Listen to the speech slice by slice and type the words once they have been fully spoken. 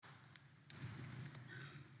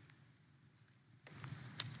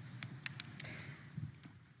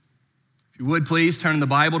you would please turn the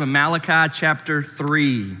Bible to Malachi chapter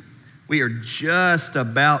 3. We are just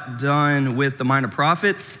about done with the Minor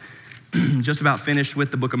Prophets, just about finished with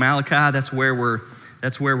the book of Malachi. That's where we're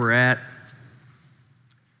at.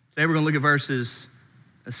 Today we're going to look at verses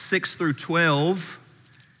 6 through 12,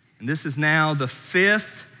 and this is now the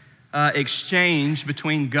fifth exchange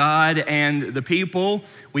between God and the people.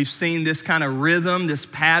 We've seen this kind of rhythm, this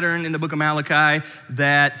pattern in the book of Malachi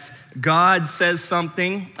that God says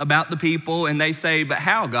something about the people and they say, but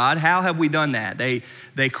how, God? How have we done that?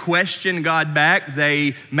 They question God back.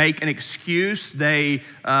 They make an excuse. They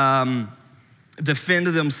defend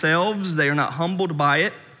themselves. They are not humbled by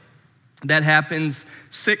it. That happens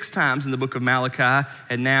 6 times in the book of Malachi,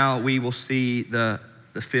 and now we will see the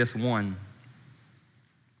fifth one.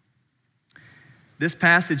 This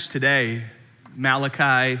passage today,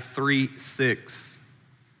 Malachi 3:6,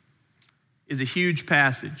 is a huge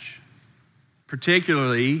passage.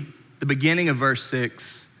 Particularly the beginning of verse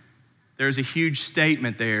 6, there's a huge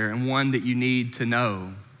statement there and one that you need to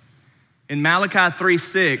know. In Malachi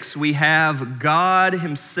 3:6, we have God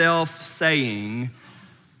himself saying,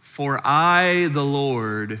 "For I, the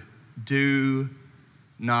Lord, do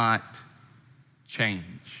not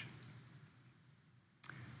change."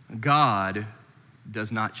 God does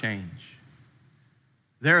not change.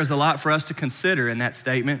 There is a lot for us to consider in that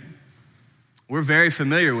statement. We're very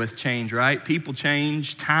familiar with change, right? People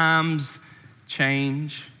change, times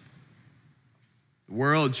change, the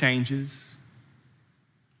world changes.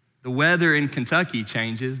 The weather in Kentucky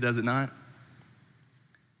changes, does it not?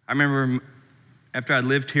 I remember after I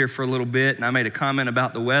lived here for a little bit and I made a comment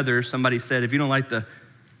about the weather, somebody said, if you don't like the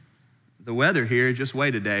weather here, just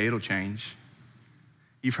wait a day, it'll change.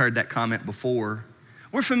 You've heard that comment before.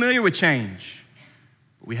 We're familiar with change.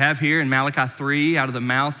 We have here in Malachi 3, out of the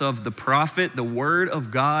mouth of the prophet, the word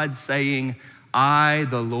of God saying, I,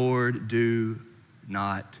 the Lord, do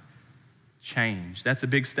not change. That's a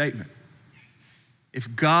big statement.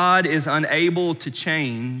 If God is unable to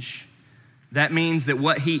change, that means that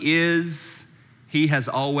what he is, he has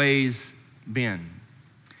always been.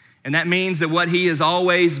 And that means that what he has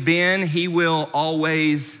always been, he will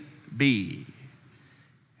always be.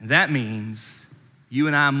 And that means you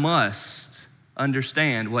and I must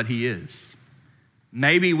understand what he is.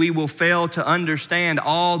 Maybe we will fail to understand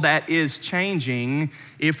all that is changing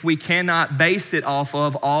if we cannot base it off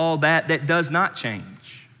of all that does not change.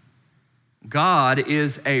 God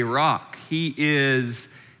is a rock. He is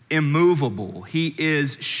immovable. He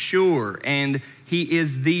is sure, and he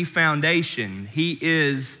is the foundation. He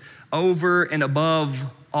is over and above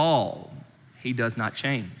all. He does not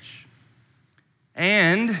change.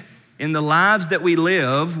 And in the lives that we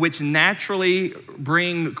live, which naturally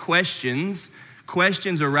bring questions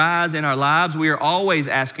arise in our lives. We are always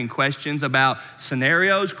asking questions about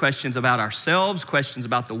scenarios, questions about ourselves, questions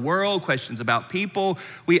about the world, questions about people.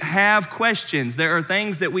 We have questions. There are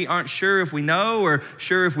things that we aren't sure if we know or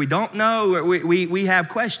sure if we don't know. We have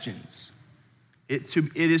questions. It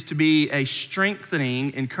is to be a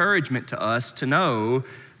strengthening encouragement to us to know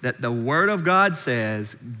that the Word of God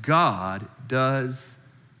says God does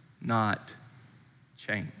not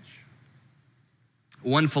change.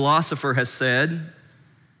 One philosopher has said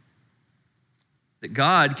that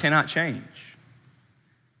God cannot change.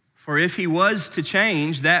 For if he was to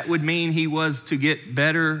change, that would mean he was to get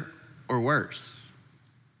better or worse.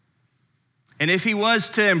 And if he was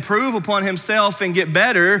to improve upon himself and get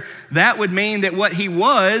better, that would mean that what he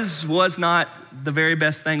was not the very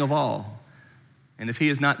best thing of all. And if he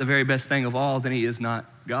is not the very best thing of all, then he is not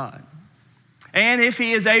God. And if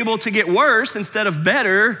he is able to get worse instead of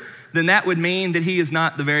better, then that would mean that he is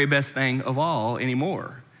not the very best thing of all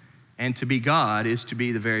anymore. And to be God is to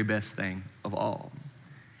be the very best thing of all.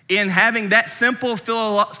 In having that simple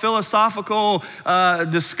philosophical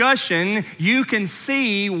discussion, you can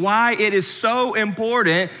see why it is so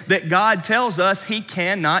important that God tells us he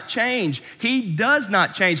cannot change. He does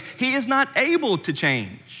not change. He is not able to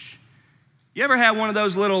change. You ever had one of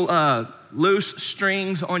those little loose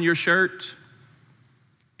strings on your shirt?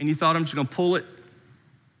 And you thought, I'm just going to pull it.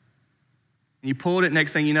 And you pulled it,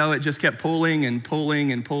 next thing you know, it just kept pulling and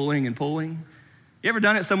pulling and pulling and pulling. You ever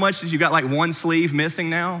done it so much that you got like one sleeve missing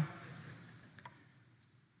now?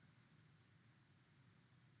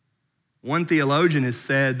 One theologian has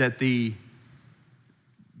said that the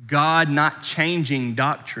God not changing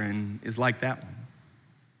doctrine is like that one.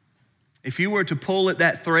 If you were to pull at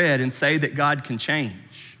that thread and say that God can change,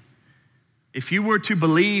 if you were to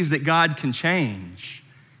believe that God can change,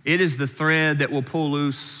 it is the thread that will pull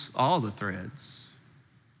loose all the threads.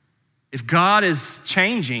 If God is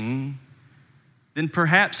changing, then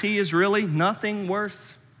perhaps he is really nothing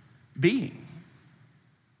worth being.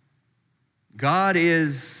 God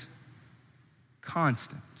is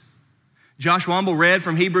constant. Josh Womble read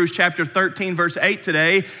from Hebrews chapter 13, verse 8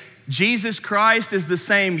 today. Jesus Christ is the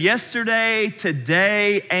same yesterday,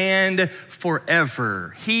 today, and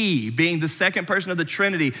forever. He, being the second person of the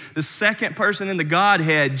Trinity, the second person in the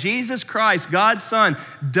Godhead, Jesus Christ, God's Son,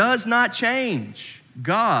 does not change.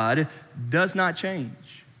 God does not change.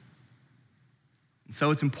 And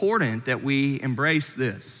so it's important that we embrace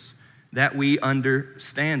this, that we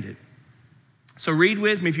understand it. So read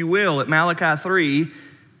with me, if you will, at Malachi 3,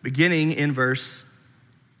 beginning in verse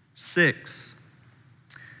 6.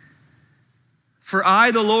 For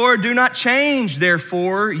I, the Lord, do not change.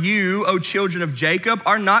 Therefore, you, O children of Jacob,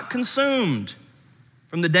 are not consumed.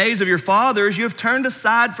 From the days of your fathers, you have turned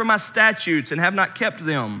aside from my statutes and have not kept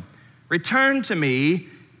them. Return to me,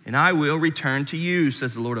 and I will return to you,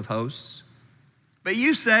 says the Lord of hosts. But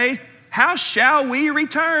you say, how shall we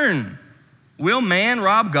return? Will man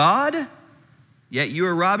rob God? Yet you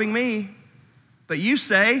are robbing me. But you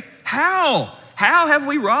say, how? How have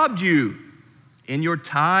we robbed you? In your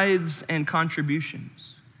tithes and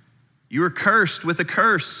contributions. You are cursed with a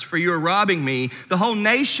curse, for you are robbing me, the whole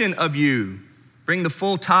nation of you. Bring the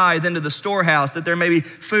full tithe into the storehouse, that there may be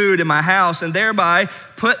food in my house, and thereby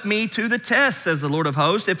put me to the test, says the Lord of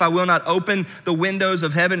hosts, if I will not open the windows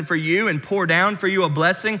of heaven for you and pour down for you a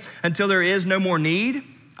blessing until there is no more need.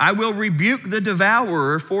 I will rebuke the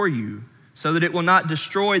devourer for you, so that it will not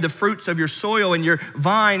destroy the fruits of your soil, and your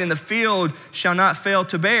vine in the field shall not fail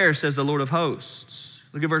to bear, says the Lord of hosts.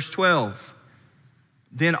 Look at verse 12.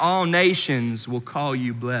 Then all nations will call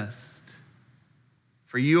you blessed,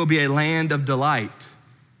 for you will be a land of delight,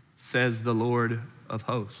 says the Lord of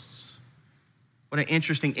hosts. What an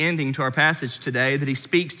interesting ending to our passage today, that he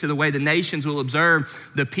speaks to the way the nations will observe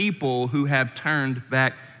the people who have turned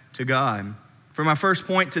back to God. For my first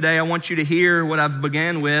point today, I want you to hear what I've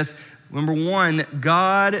began with. Number one,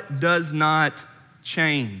 God does not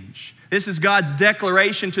change. This is God's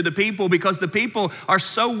declaration to the people because the people are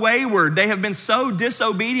so wayward. They have been so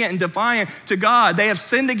disobedient and defiant to God. They have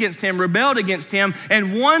sinned against him, rebelled against him,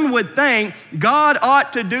 and one would think God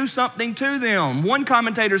ought to do something to them. One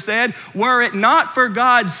commentator said, were it not for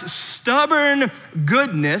God's stubborn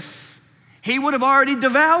goodness, he would have already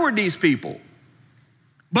devoured these people.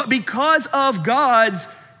 But because of God's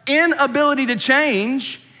inability to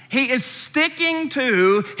change, he is sticking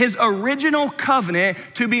to his original covenant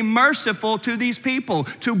to be merciful to these people,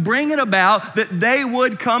 to bring it about that they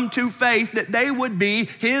would come to faith, that they would be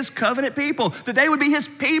his covenant people, that they would be his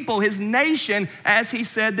people, his nation, as he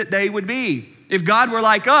said that they would be. If God were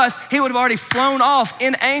like us, he would have already flown off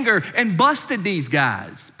in anger and busted these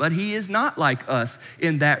guys. But he is not like us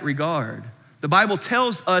in that regard. The Bible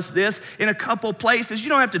tells us this in a couple places. You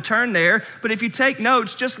don't have to turn there, but if you take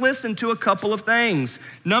notes, just listen to a couple of things.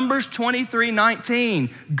 Numbers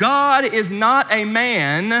 23:19. God is not a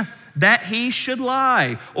man that he should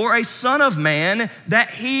lie, or a son of man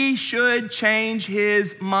that he should change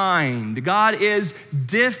his mind. God is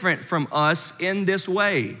different from us in this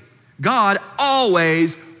way. God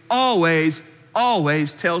always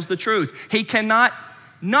tells the truth. He cannot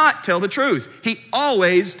not tell the truth. He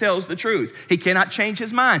always tells the truth. He cannot change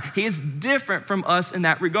his mind. He is different from us in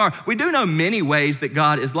that regard. We do know many ways that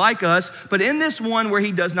God is like us, but in this one where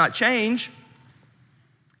he does not change,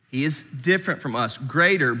 he is different from us,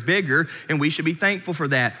 greater, bigger, and we should be thankful for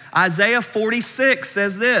that. Isaiah 46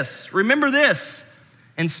 says this, remember this,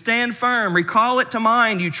 and stand firm. Recall it to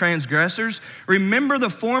mind, you transgressors. Remember the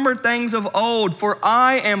former things of old, for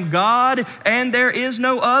I am God and there is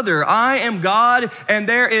no other. I am God and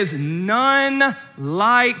there is none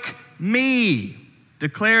like me,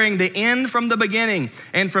 declaring the end from the beginning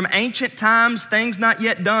and from ancient times things not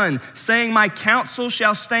yet done, saying my counsel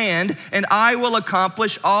shall stand and I will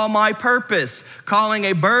accomplish all my purpose, calling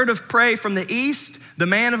a bird of prey from the east, the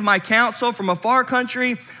man of my counsel from a far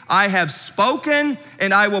country. I have spoken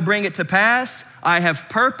and I will bring it to pass. I have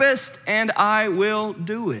purposed and I will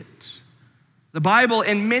do it. The Bible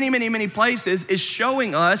in many places is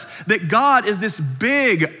showing us that God is this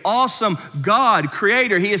big, awesome God,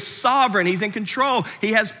 creator. He is sovereign. He's in control.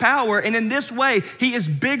 He has power. And in this way, he is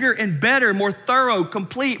bigger and better, more thorough,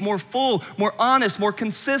 complete, more full, more honest, more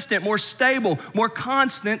consistent, more stable, more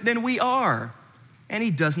constant than we are. And he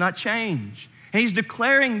does not change. And he's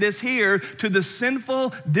declaring this here to the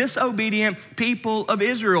sinful, disobedient people of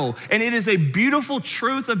Israel. And it is a beautiful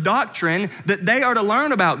truth of doctrine that they are to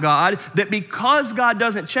learn about God, that because God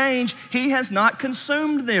doesn't change, he has not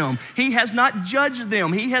consumed them. He has not judged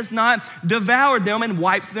them. He has not devoured them and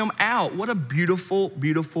wiped them out. What a beautiful,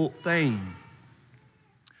 beautiful thing.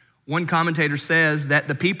 One commentator says that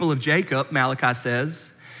the people of Jacob, Malachi says,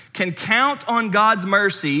 can count on God's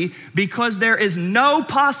mercy because there is no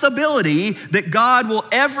possibility that God will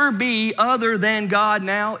ever be other than God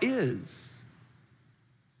now is.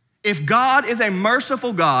 If God is a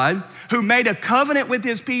merciful God who made a covenant with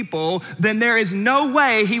his people, then there is no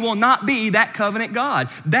way he will not be that covenant God.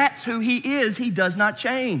 That's who he is. He does not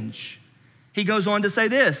change. He goes on to say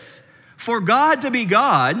this, for God to be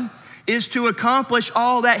God is to accomplish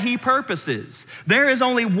all that he purposes. There is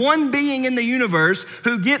only one being in the universe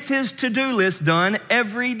who gets his to-do list done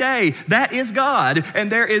every day. That is God,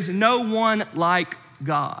 and there is no one like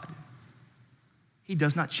God. He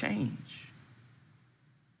does not change.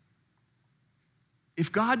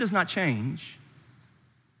 If God does not change,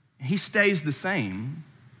 he stays the same,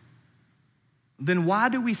 then why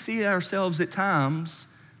do we see ourselves at times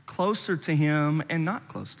closer to him and not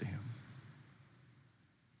close to him?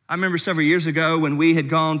 I remember several years ago when we had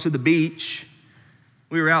gone to the beach.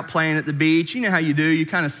 We were out playing at the beach. You know how you do. You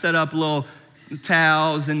kind of set up little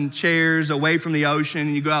towels and chairs away from the ocean,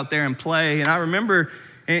 and you go out there and play. And I remember,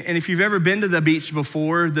 and if you've ever been to the beach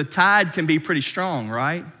before, the tide can be pretty strong,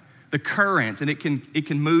 right? The current, and it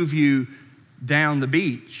can move you down the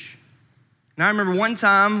beach. And I remember one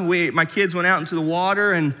time my kids went out into the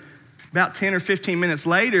water, and about 10 or 15 minutes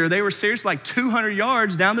later, they were seriously like 200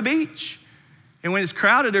 yards down the beach. And when it's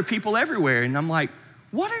crowded, there are people everywhere. And I'm like,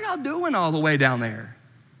 what are y'all doing all the way down there?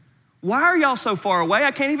 Why are y'all so far away? I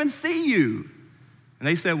can't even see you. And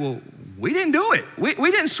they said, well, we didn't do it. We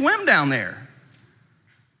didn't swim down there.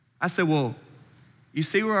 I said, well, you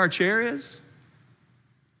see where our chair is?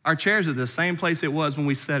 Our chair's at the same place it was when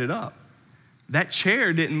we set it up. That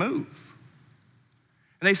chair didn't move.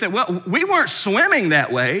 And they said, well, we weren't swimming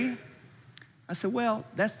that way. I said, well,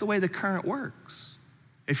 that's the way the current works.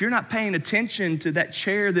 If you're not paying attention to that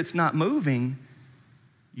chair that's not moving,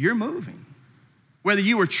 you're moving. Whether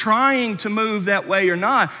you were trying to move that way or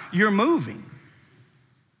not, you're moving.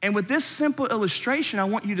 And with this simple illustration, I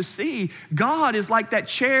want you to see God is like that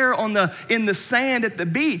chair in the sand at the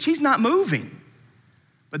beach. He's not moving.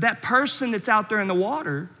 But that person that's out there in the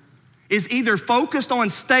water is either focused on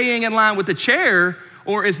staying in line with the chair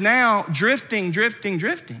or is now drifting.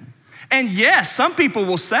 And yes, some people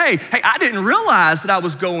will say, hey, I didn't realize that I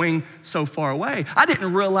was going so far away. I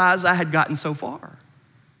didn't realize I had gotten so far.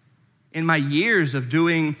 In my years of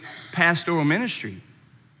doing pastoral ministry,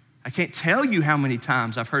 I can't tell you how many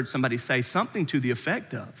times I've heard somebody say something to the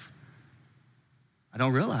effect of, I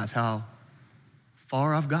don't realize how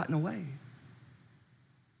far I've gotten away.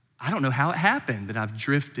 I don't know how it happened that I've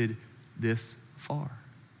drifted this far.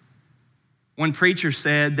 One preacher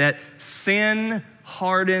said that sin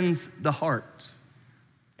hardens the heart,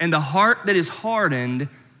 and the heart that is hardened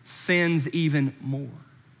sins even more.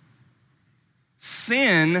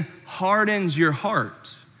 Sin hardens your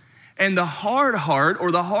heart, and the hard heart or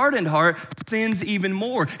the hardened heart sins even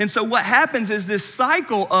more. And so what happens is this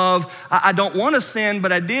cycle of, I don't want to sin,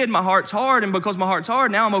 but I did, my heart's hard, and because my heart's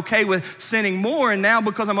hard, now I'm okay with sinning more, and now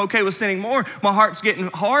because I'm okay with sinning more, my heart's getting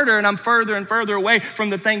harder, and I'm further and further away from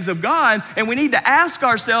the things of God. And we need to ask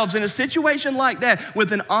ourselves in a situation like that,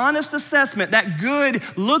 with an honest assessment, that good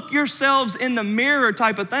look yourselves in the mirror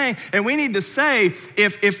type of thing, and we need to say,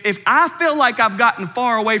 if I feel like I've gotten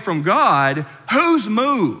far away from God, who's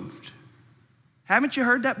moved? Haven't you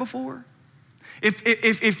heard that before?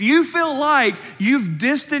 If you feel like you've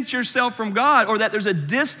distanced yourself from God, or that there's a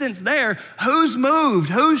distance there, who's moved?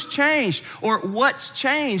 Who's changed? Or what's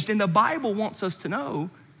changed? And the Bible wants us to know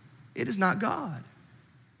it is not God.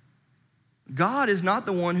 God is not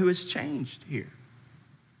the one who has changed here.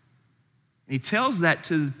 And he tells that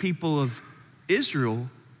to the people of Israel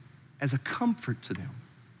as a comfort to them.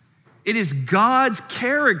 It is God's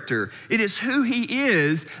character. It is who he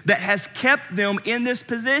is that has kept them in this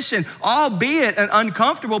position, albeit an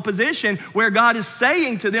uncomfortable position where God is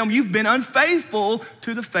saying to them, you've been unfaithful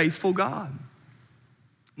to the faithful God.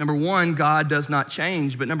 Number one, God does not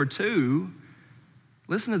change. But number two,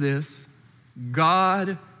 listen to this,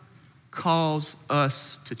 God calls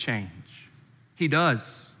us to change. He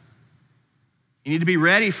does. You need to be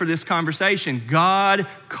ready for this conversation. God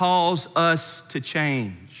calls us to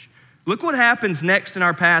change. Look what happens next in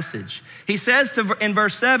our passage. He says in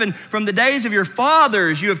verse 7, from the days of your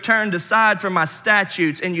fathers you have turned aside from my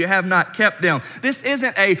statutes and you have not kept them. This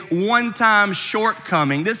isn't a one-time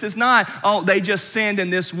shortcoming. This is not, oh, they just sinned in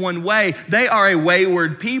this one way. They are a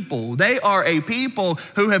wayward people. They are a people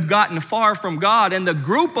who have gotten far from God, and the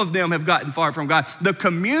group of them have gotten far from God. The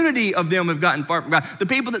community of them have gotten far from God. The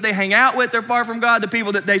people that they hang out with, they're far from God. The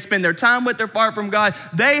people that they spend their time with, they're far from God.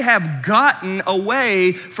 They have gotten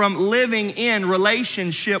away from living living in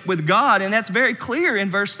relationship with God. And that's very clear in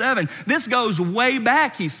verse 7. This goes way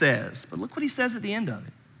back, he says. But look what he says at the end of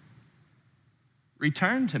it.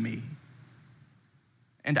 Return to me,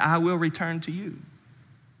 and I will return to you.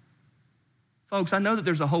 Folks, I know that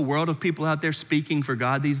there's a whole world of people out there speaking for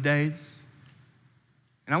God these days.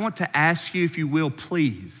 And I want to ask you, if you will,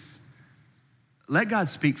 please, let God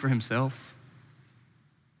speak for himself.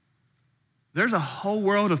 There's a whole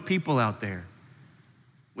world of people out there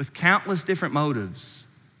with countless different motives,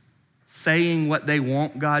 saying what they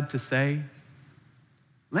want God to say.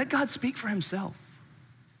 Let God speak for himself.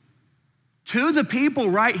 To the people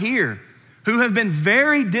right here who have been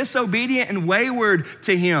very disobedient and wayward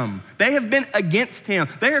to him, they have been against him.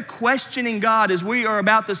 They are questioning God, as we are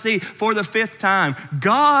about to see for the 5th time.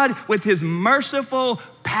 God, with his merciful,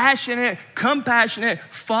 passionate, compassionate,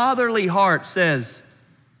 fatherly heart, says,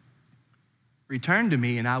 return to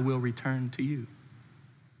me and I will return to you.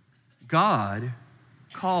 God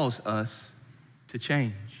calls us to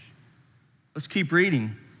change. Let's keep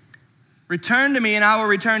reading. Return to me and I will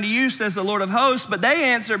return to you, says the Lord of hosts. But they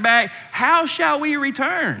answer back, how shall we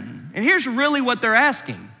return? And here's really what they're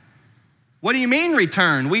asking. What do you mean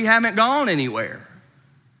return? We haven't gone anywhere.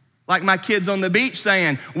 Like my kids on the beach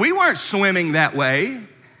saying, we weren't swimming that way.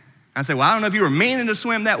 I say, well, I don't know if you were meaning to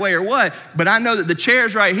swim that way or what, but I know that the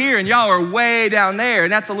chair's right here and y'all are way down there,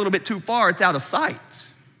 and that's a little bit too far. It's out of sight.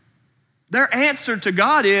 Their answer to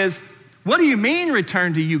God is, what do you mean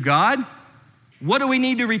return to you, God? What do we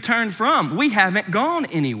need to return from? We haven't gone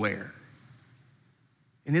anywhere.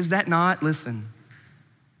 And is that not, listen,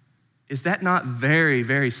 is that not very,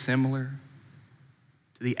 very similar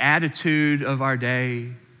to the attitude of our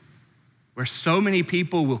day, where so many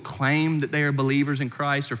people will claim that they are believers in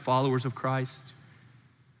Christ or followers of Christ,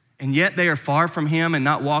 and yet they are far from him and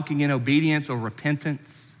not walking in obedience or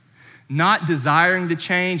repentance, not desiring to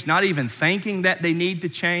change, not even thinking that they need to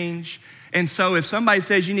change. And so if somebody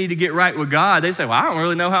says you need to get right with God, they say, well, I don't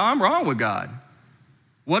really know how I'm wrong with God.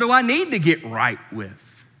 What do I need to get right with?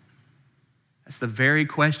 That's the very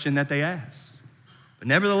question that they ask. But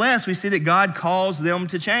nevertheless, we see that God calls them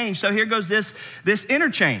to change. So here goes this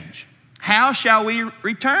interchange. How shall we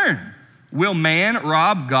return? Will man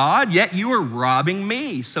rob God? Yet you are robbing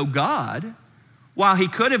me. So God, while he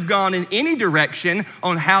could have gone in any direction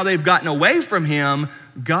on how they've gotten away from him,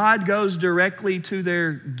 God goes directly to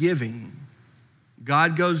their giving.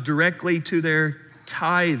 God goes directly to their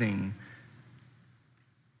tithing.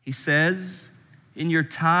 He says, in your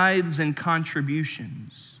tithes and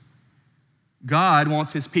contributions. God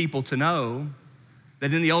wants his people to know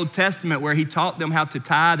that in the Old Testament, where he taught them how to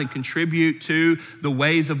tithe and contribute to the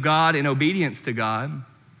ways of God in obedience to God,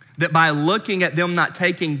 that by looking at them not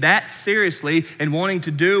taking that seriously and wanting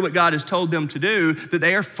to do what God has told them to do, that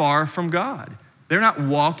they are far from God. They're not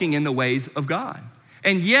walking in the ways of God.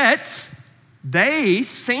 And yet, they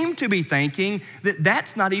seem to be thinking that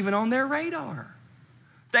that's not even on their radar.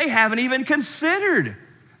 They haven't even considered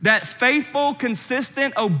that faithful,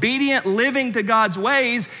 consistent, obedient living to God's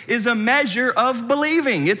ways is a measure of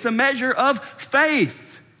believing. It's a measure of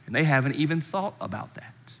faith. And they haven't even thought about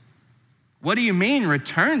that. What do you mean,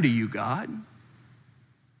 return to you, God?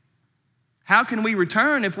 How can we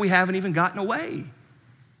return if we haven't even gotten away?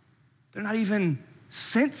 They're not even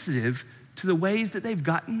sensitive to the ways that they've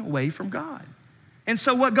gotten away from God. And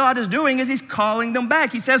so what God is doing is he's calling them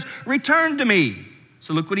back. He says, return to me.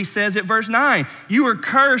 So look what he says at verse 9. You are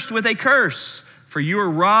cursed with a curse, for you are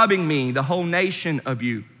robbing me, the whole nation of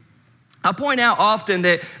you. I point out often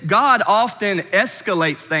that God often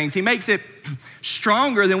escalates things. He makes it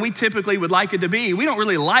stronger than we typically would like it to be. We don't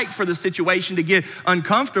really like for the situation to get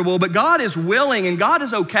uncomfortable, but God is willing and God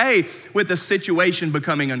is okay with the situation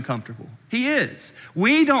becoming uncomfortable. He is.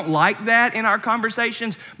 We don't like that in our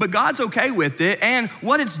conversations, but God's okay with it, and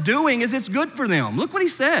what it's doing is it's good for them. Look what he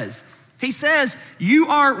says. He says, you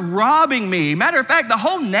are robbing me. Matter of fact, the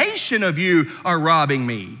whole nation of you are robbing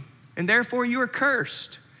me, and therefore you are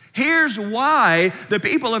cursed. Here's why the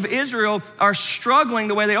people of Israel are struggling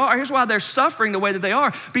the way they are. Here's why they're suffering the way that they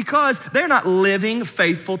are. Because they're not living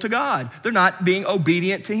faithful to God. They're not being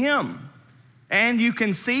obedient to him. And you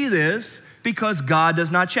can see this because God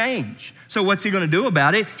does not change. So what's he going to do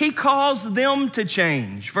about it? He calls them to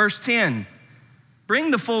change. Verse 10,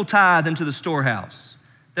 bring the full tithe into the storehouse,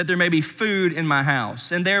 that there may be food in my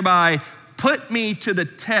house, and thereby put me to the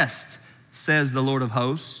test, says the Lord of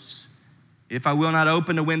hosts, if I will not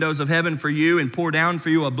open the windows of heaven for you and pour down for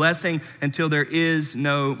you a blessing until there is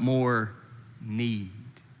no more need.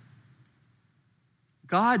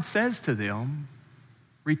 God says to them,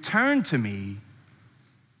 return to me,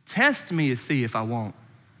 test me to see if I won't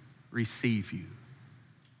receive you.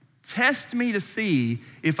 Test me to see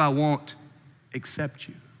if I won't accept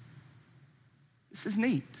you. This is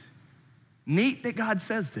neat. Neat that God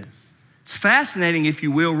says this. It's fascinating, if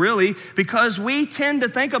you will, really, because we tend to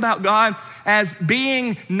think about God as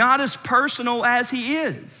being not as personal as he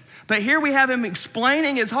is. But here we have him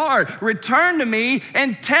explaining his heart. Return to me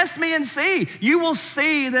and test me and see. You will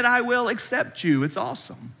see that I will accept you. It's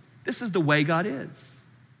awesome. This is the way God is.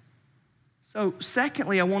 So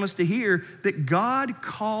secondly, I want us to hear that God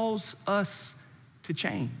calls us to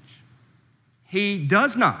change. He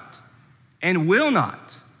does not and will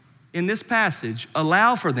not, in this passage,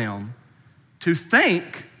 allow for them to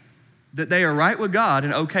think that they are right with God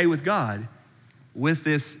and okay with God with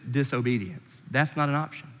this disobedience. That's not an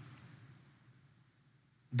option.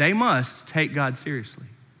 They must take God seriously.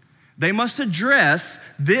 They must address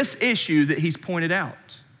this issue that he's pointed out.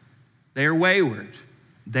 They are wayward.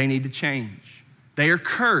 They need to change. They are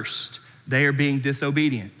cursed. They are being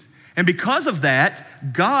disobedient. And because of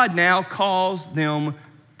that, God now calls them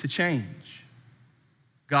to change.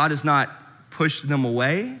 God has not pushed them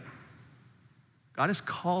away. God has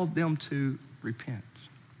called them to repent.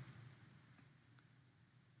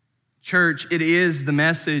 Church, it is the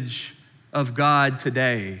message of God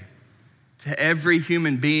today to every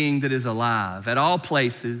human being that is alive at all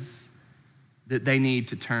places that they need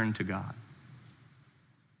to turn to God.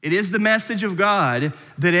 It is the message of God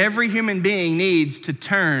that every human being needs to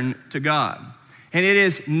turn to God. And it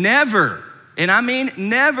is never, and I mean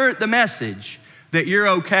never, the message that you're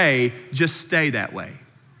okay, just stay that way.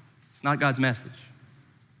 It's not God's message.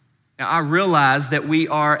 Now, I realize that we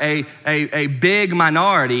are a big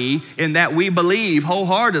minority in that we believe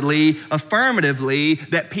wholeheartedly, affirmatively,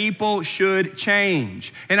 that people should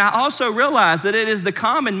change. And I also realize that it is the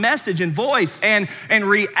common message and voice and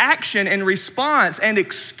reaction and response and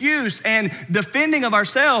excuse and defending of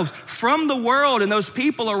ourselves from the world and those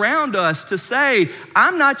people around us to say,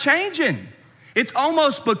 I'm not changing. It's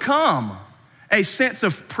almost become a sense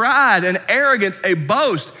of pride and arrogance, a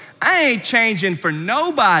boast. I ain't changing for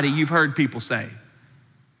nobody, you've heard people say.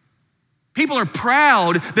 People are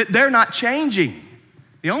proud that they're not changing.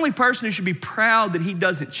 The only person who should be proud that he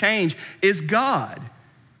doesn't change is God.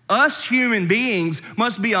 Us human beings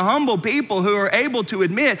must be a humble people who are able to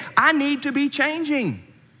admit, I need to be changing.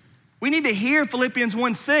 We need to hear Philippians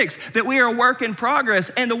 1:6 that we are a work in progress.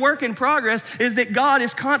 And the work in progress is that God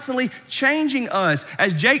is constantly changing us.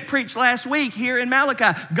 As Jake preached last week here in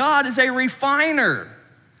Malachi, God is a refiner.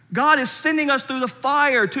 God is sending us through the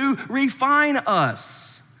fire to refine us.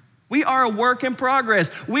 We are a work in progress.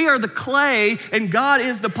 We are the clay and God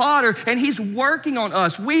is the potter and he's working on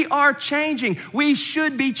us. We are changing. We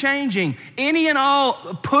should be changing. Any and all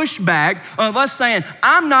pushback of us saying,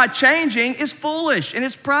 I'm not changing is foolish and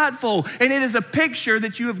it's prideful and it is a picture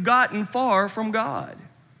that you have gotten far from God.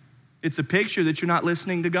 It's a picture that you're not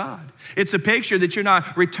listening to God. It's a picture that you're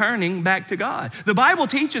not returning back to God. The Bible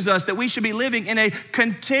teaches us that we should be living in a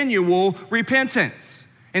continual repentance.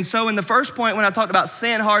 And so in the first point, when I talked about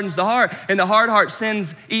sin hardens the heart, and the hard heart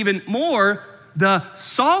sins even more, the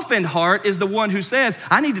softened heart is the one who says,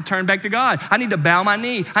 I need to turn back to God. I need to bow my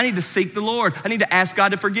knee. I need to seek the Lord. I need to ask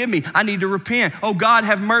God to forgive me. I need to repent. Oh, God,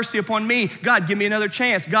 have mercy upon me. God, give me another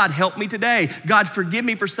chance. God, help me today. God, forgive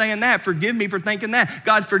me for saying that. Forgive me for thinking that.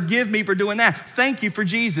 God, forgive me for doing that. Thank you for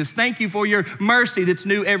Jesus. Thank you for your mercy that's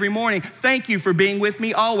new every morning. Thank you for being with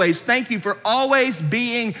me always. Thank you for always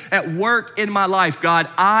being at work in my life. God,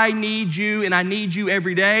 I need you and I need you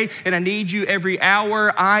every day and I need you every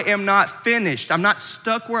hour. I am not finished. I'm not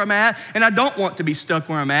stuck where I'm at, and I don't want to be stuck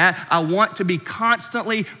where I'm at. I want to be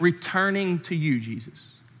constantly returning to you, Jesus.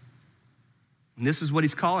 And this is what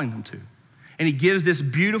he's calling them to. And he gives this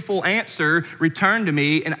beautiful answer, return to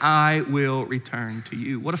me, and I will return to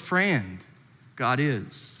you. What a friend God is.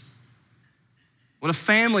 What a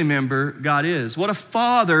family member God is. What a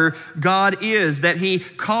father God is, that he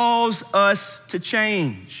calls us to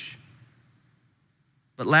change.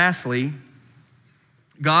 But lastly,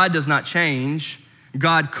 God does not change.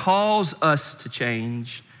 God calls us to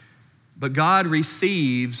change, but God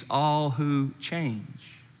receives all who change.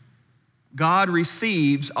 God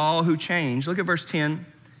receives all who change. Look at verse 10.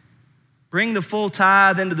 Bring the full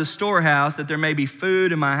tithe into the storehouse, that there may be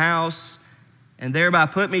food in my house, and thereby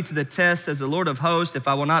put me to the test as the Lord of hosts, if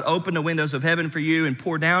I will not open the windows of heaven for you and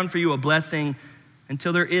pour down for you a blessing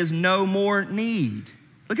until there is no more need.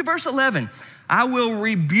 Look at verse 11. I will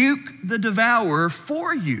rebuke the devourer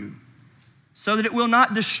for you, so that it will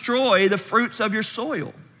not destroy the fruits of your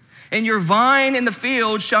soil. And your vine in the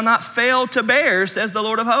field shall not fail to bear, says the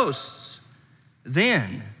Lord of hosts.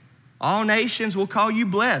 Then all nations will call you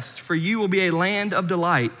blessed, for you will be a land of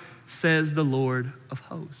delight, says the Lord of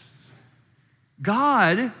hosts.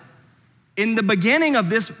 God, in the beginning of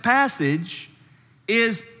this passage,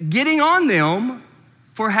 is getting on them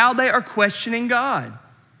for how they are questioning God.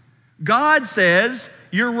 God says,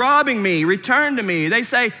 "You're robbing me, return to me." They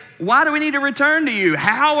say, "Why do we need to return to you?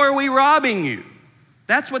 How are we robbing you?"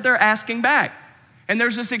 That's what they're asking back. And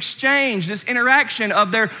there's this exchange, this interaction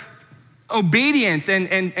of their obedience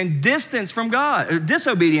and distance from God, or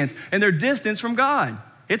disobedience and their distance from God.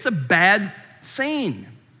 It's a bad scene.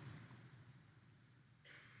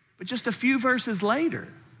 But just a few verses later,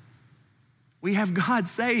 we have God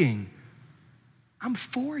saying, "I'm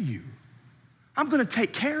for you. I'm going to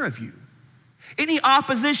take care of you. Any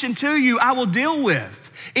opposition to you, I will deal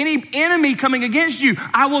with. Any enemy coming against you,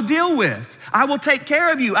 I will deal with. I will take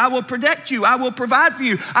care of you. I will protect you. I will provide for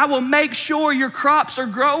you. I will make sure your crops are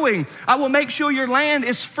growing. I will make sure your land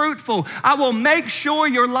is fruitful. I will make sure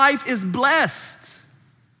your life is blessed.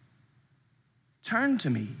 Turn to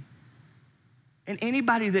me." And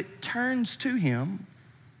anybody that turns to him,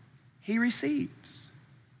 he receives.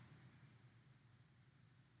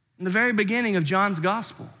 In the very beginning of John's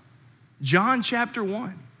gospel, John chapter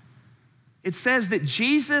 1, it says that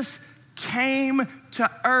Jesus came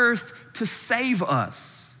to earth to save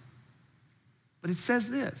us. But it says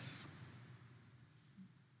this: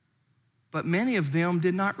 "But many of them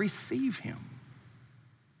did not receive him."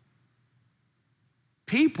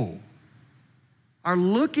 People are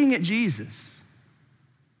looking at Jesus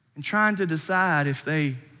and trying to decide if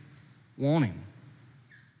they want him,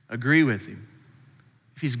 agree with him,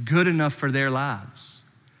 if he's good enough for their lives.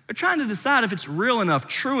 They're trying to decide if it's real enough,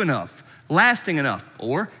 true enough, lasting enough,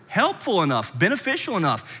 or helpful enough, beneficial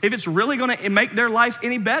enough, if it's really going to make their life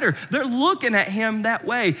any better. They're looking at him that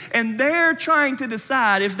way, and they're trying to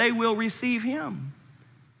decide if they will receive him.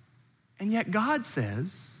 And yet God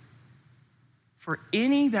says, for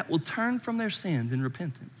any that will turn from their sins in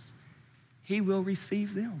repentance, he will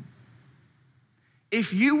receive them.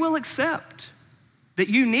 If you will accept that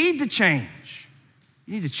you need to change,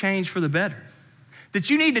 you need to change for the better, that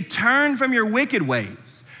you need to turn from your wicked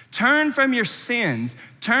ways, turn from your sins,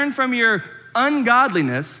 turn from your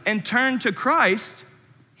ungodliness, and turn to Christ,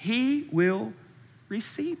 he will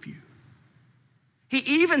receive you. He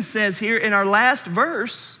even says here in our last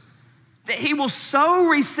verse that he will so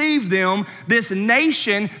receive them, this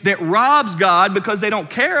nation that robs God because they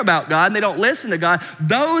don't care about God and they don't listen to God.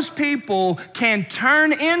 Those people can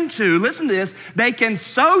turn into, listen to this, they can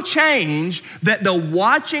so change that the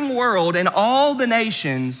watching world and all the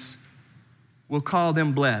nations will call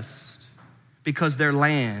them blessed because their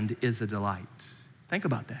land is a delight. Think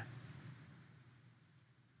about that.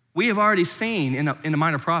 We have already seen in the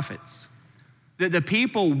Minor Prophets that the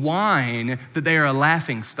people whine that they are a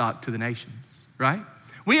laughingstock to the nations, right?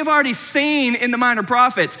 We have already seen in the Minor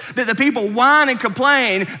Prophets that the people whine and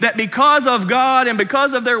complain that because of God and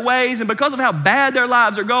because of their ways and because of how bad their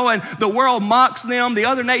lives are going, the world mocks them, the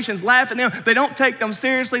other nations laugh at them, they don't take them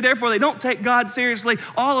seriously, therefore they don't take God seriously,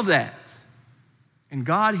 all of that. And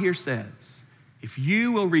God here says, if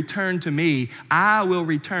you will return to me, I will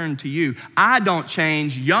return to you. I don't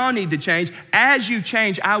change. Y'all need to change. As you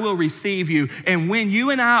change, I will receive you. And when you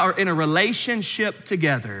and I are in a relationship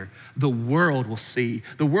together, the world will see,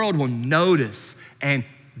 the world will notice, and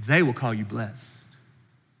they will call you blessed.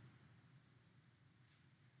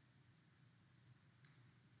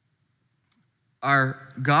 Our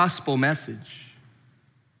gospel message,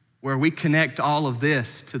 where we connect all of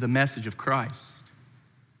this to the message of Christ,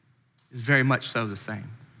 is very much so the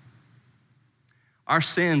same. Our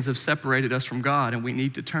sins have separated us from God, and we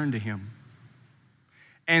need to turn to him.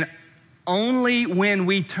 And only when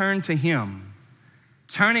we turn to him,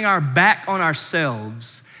 turning our back on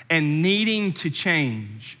ourselves and needing to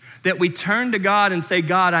change, that we turn to God and say,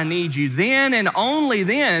 God, I need you, then and only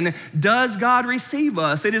then does God receive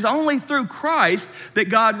us. It is only through Christ that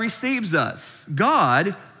God receives us.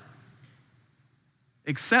 God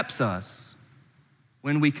accepts us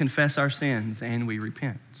when we confess our sins and we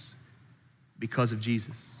repent because of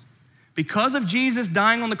Jesus. Because of Jesus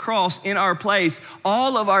dying on the cross in our place,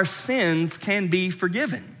 all of our sins can be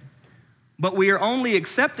forgiven. But we are only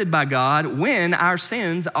accepted by God when our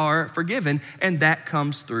sins are forgiven, and that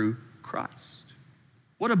comes through Christ.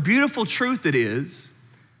 What a beautiful truth it is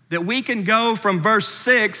that we can go from verse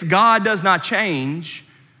 6, God does not change,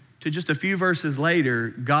 to just a few verses later,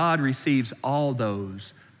 God receives all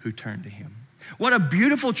those who turn to him. What a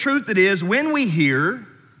beautiful truth it is when we hear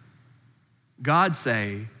God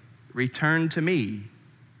say, return to me,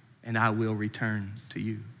 and I will return to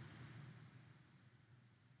you.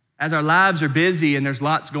 As our lives are busy and there's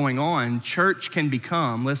lots going on, church can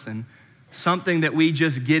become, listen, something that we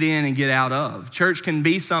just get in and get out of. Church can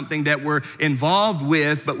be something that we're involved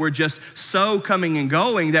with, but we're just so coming and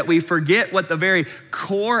going that we forget what the very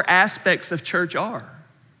core aspects of church are.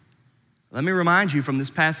 Let me remind you from this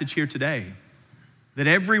passage here today that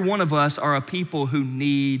every one of us are a people who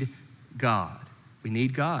need God. We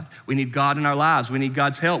need God. We need God in our lives. We need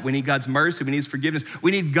God's help. We need God's mercy. We need His forgiveness.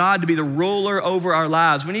 We need God to be the ruler over our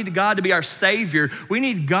lives. We need God to be our Savior. We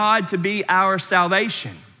need God to be our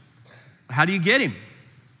salvation. How do you get Him?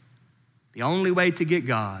 The only way to get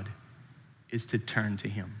God is to turn to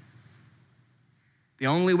Him. The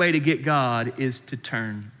only way to get God is to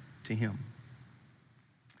turn to Him.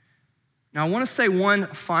 Now, I want to say one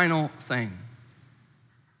final thing.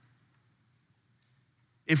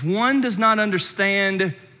 If one does not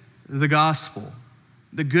understand the gospel,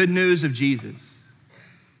 the good news of Jesus,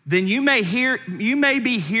 then you may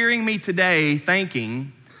be hearing me today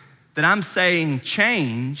thinking that I'm saying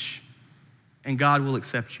change and God will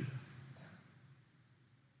accept you.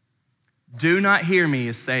 Do not hear me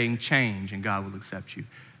as saying change and God will accept you.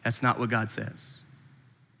 That's not what God says.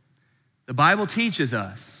 The Bible teaches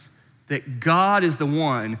us that God is the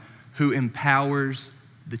one who empowers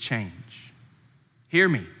the change. Hear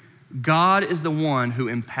me. God is the one who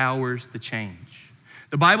empowers the change.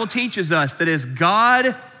 The Bible teaches us that as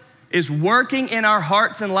God is working in our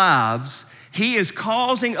hearts and lives, He is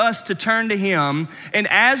causing us to turn to Him. And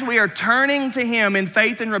as we are turning to Him in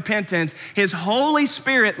faith and repentance, His Holy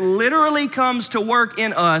Spirit literally comes to work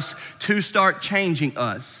in us to start changing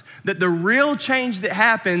us. That the real change that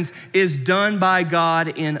happens is done by God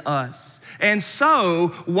in us. And so,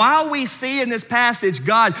 while we see in this passage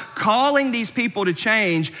God calling these people to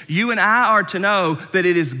change, you and I are to know that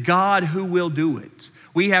it is God who will do it.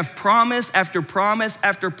 We have promise after promise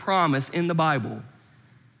after promise in the Bible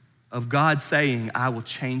of God saying, I will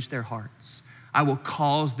change their hearts. I will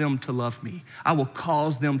cause them to love me. I will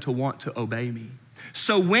cause them to want to obey me.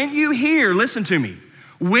 So when you hear, listen to me,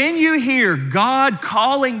 when you hear God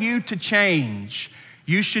calling you to change,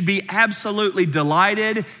 you should be absolutely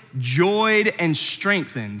delighted, joyed, and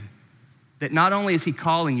strengthened that not only is He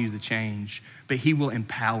calling you to change, but He will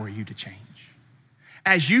empower you to change.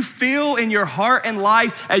 As you feel in your heart and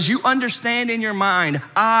life, as you understand in your mind,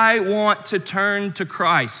 I want to turn to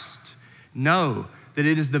Christ, know that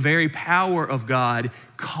it is the very power of God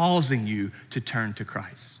causing you to turn to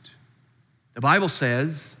Christ. The Bible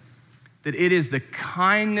says that it is the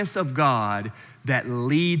kindness of God that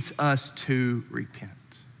leads us to repent.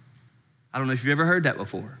 I don't know if you've ever heard that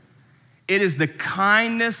before. It is the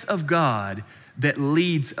kindness of God that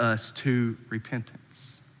leads us to repentance.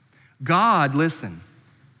 God, listen,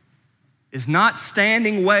 is not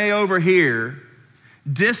standing way over here,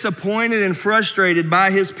 disappointed and frustrated by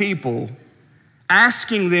His people,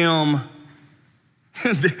 asking them,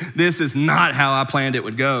 this is not how I planned it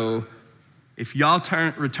would go. If y'all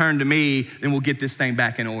return to me, then we'll get this thing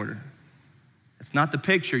back in order. That's not the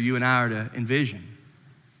picture you and I are to envision.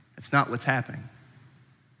 That's not what's happening.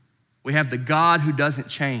 We have the God who doesn't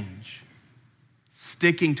change,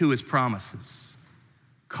 sticking to His promises,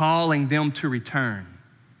 calling them to return.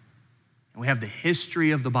 And we have the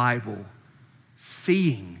history of the Bible,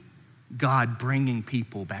 seeing God bringing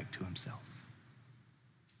people back to Himself.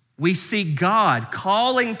 We see God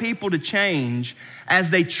calling people to change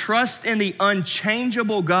as they trust in the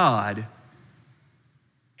unchangeable God,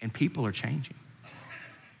 and people are changing.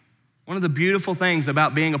 One of the beautiful things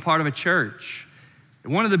about being a part of a church,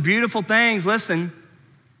 one of the beautiful things, listen,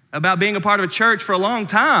 about being a part of a church for a long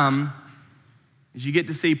time is you get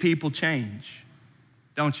to see people change,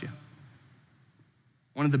 don't you?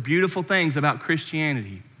 One of the beautiful things about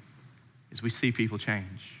Christianity is we see people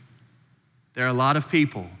change. There are a lot of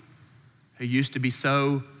people who used to be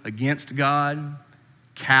so against God,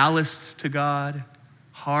 calloused to God,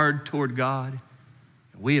 hard toward God.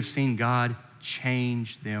 We have seen God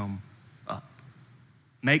change them up,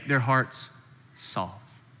 make their hearts soft,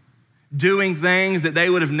 doing things that they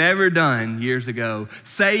would have never done years ago,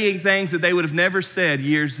 saying things that they would have never said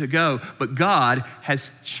years ago, but God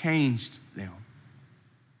has changed them.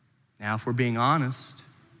 Now, if we're being honest,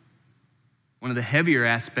 one of the heavier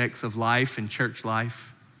aspects of life and church life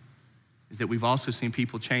is that we've also seen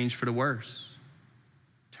people change for the worse,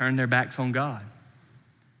 turn their backs on God.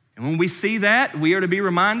 And when we see that, we are to be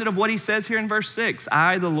reminded of what He says here in verse 6,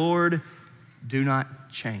 I, the Lord, do not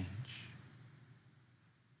change.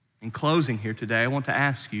 In closing here today, I want to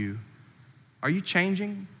ask you, are you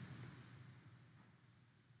changing?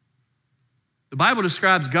 The Bible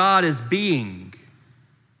describes God as being.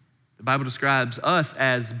 The Bible describes us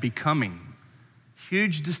as becoming.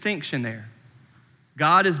 Huge distinction there.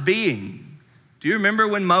 God is being. Do you remember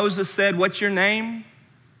when Moses said, "What's your name?"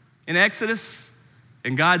 in Exodus?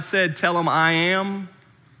 And God said, "Tell them I am."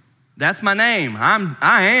 That's my name.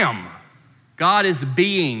 I am. God is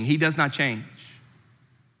being. He does not change.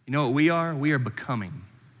 You know what we are? We are becoming.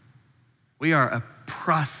 We are a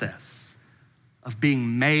process of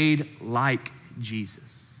being made like Jesus.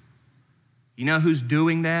 You know who's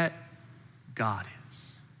doing that? God is.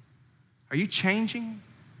 Are you changing?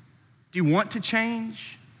 Do you want to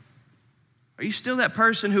change? Are you still that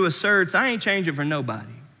person who asserts, "I ain't changing for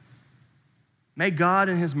nobody"? May God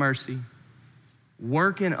in his mercy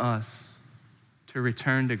work in us to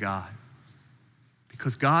return to God,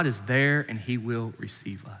 because God is there and he will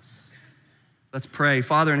receive us. Let's pray.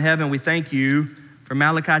 Father in heaven, we thank you for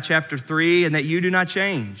Malachi chapter 3 and that you do not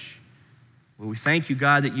change. Well, we thank you,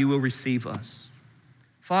 God, that you will receive us.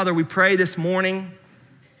 Father, we pray this morning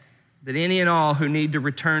that any and all who need to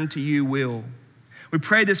return to you will. We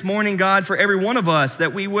pray this morning, God, for every one of us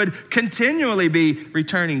that we would continually be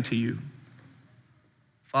returning to you.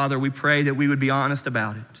 Father, we pray that we would be honest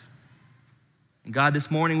about it. And God, this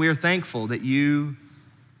morning we are thankful that you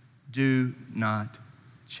do not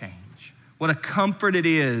change. What a comfort it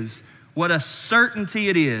is, what a certainty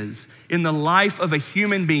it is in the life of a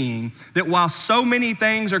human being that while so many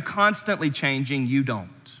things are constantly changing, you don't.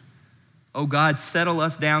 Oh God, settle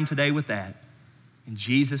us down today with that. In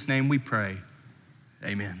Jesus' name we pray.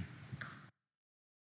 Amen.